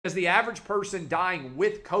because the average person dying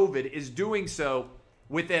with COVID is doing so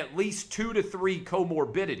with at least 2 to 3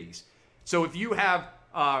 comorbidities. So if you have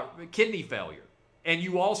kidney failure and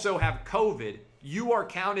you also have COVID, you are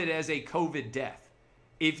counted as a COVID death.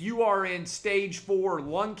 If you are in stage 4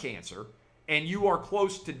 lung cancer and you are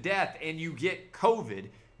close to death and you get COVID,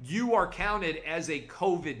 you are counted as a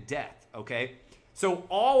COVID death, okay? So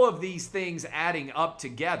all of these things adding up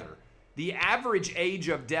together, the average age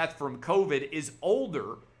of death from COVID is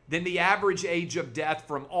older than the average age of death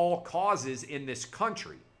from all causes in this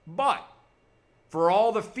country. But for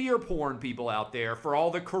all the fear porn people out there, for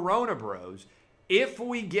all the corona bros, if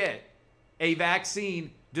we get a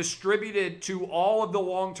vaccine distributed to all of the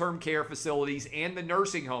long-term care facilities and the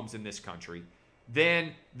nursing homes in this country,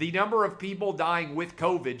 then the number of people dying with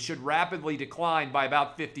COVID should rapidly decline by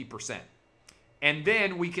about 50%. And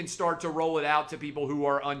then we can start to roll it out to people who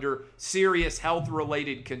are under serious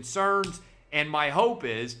health-related concerns. And my hope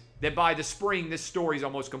is that by the spring, this story is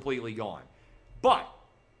almost completely gone. But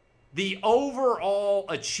the overall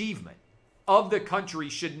achievement of the country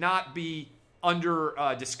should not be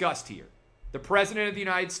discussed here. The President of the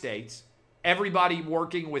United States, everybody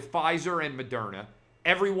working with Pfizer and Moderna,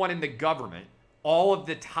 everyone in the government, all of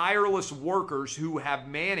the tireless workers who have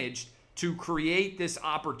managed to create this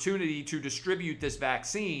opportunity to distribute this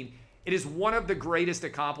vaccine, it is one of the greatest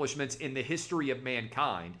accomplishments in the history of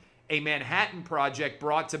mankind. A Manhattan Project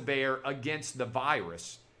brought to bear against the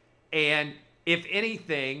virus. And if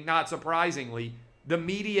anything, not surprisingly, the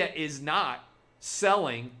media is not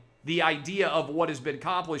selling the idea of what has been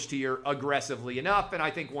accomplished here aggressively enough. And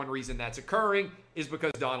I think one reason that's occurring is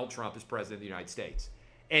because Donald Trump is president of the United States.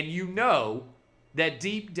 And you know that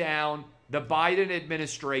deep down, the Biden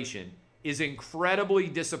administration is incredibly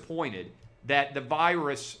disappointed that the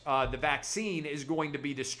virus, the vaccine, is going to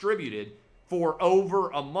be distributed for over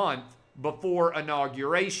a month before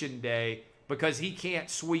Inauguration Day, because he can't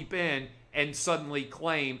sweep in and suddenly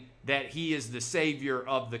claim that he is the savior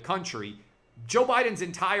of the country. Joe Biden's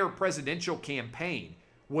entire presidential campaign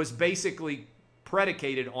was basically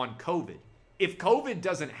predicated on COVID. If COVID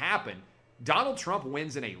doesn't happen, Donald Trump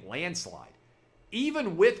wins in a landslide.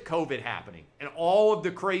 Even with COVID happening and all of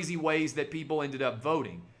the crazy ways that people ended up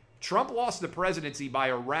voting, Trump lost the presidency by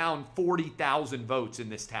around 40,000 votes in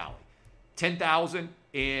this tally. 10,000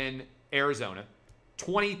 in Arizona,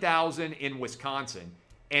 20,000 in Wisconsin,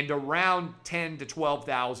 and around 10 to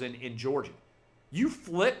 12,000 in Georgia. You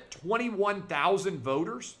flip 21,000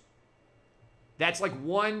 voters, that's like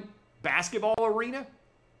one basketball arena,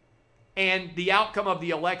 and the outcome of the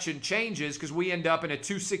election changes because we end up in a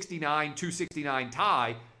 269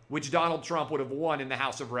 tie, which Donald Trump would have won in the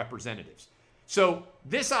House of Representatives. So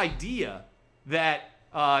this idea that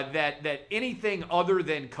that anything other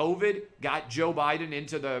than COVID got Joe Biden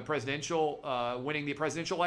into the presidential, winning the presidential election,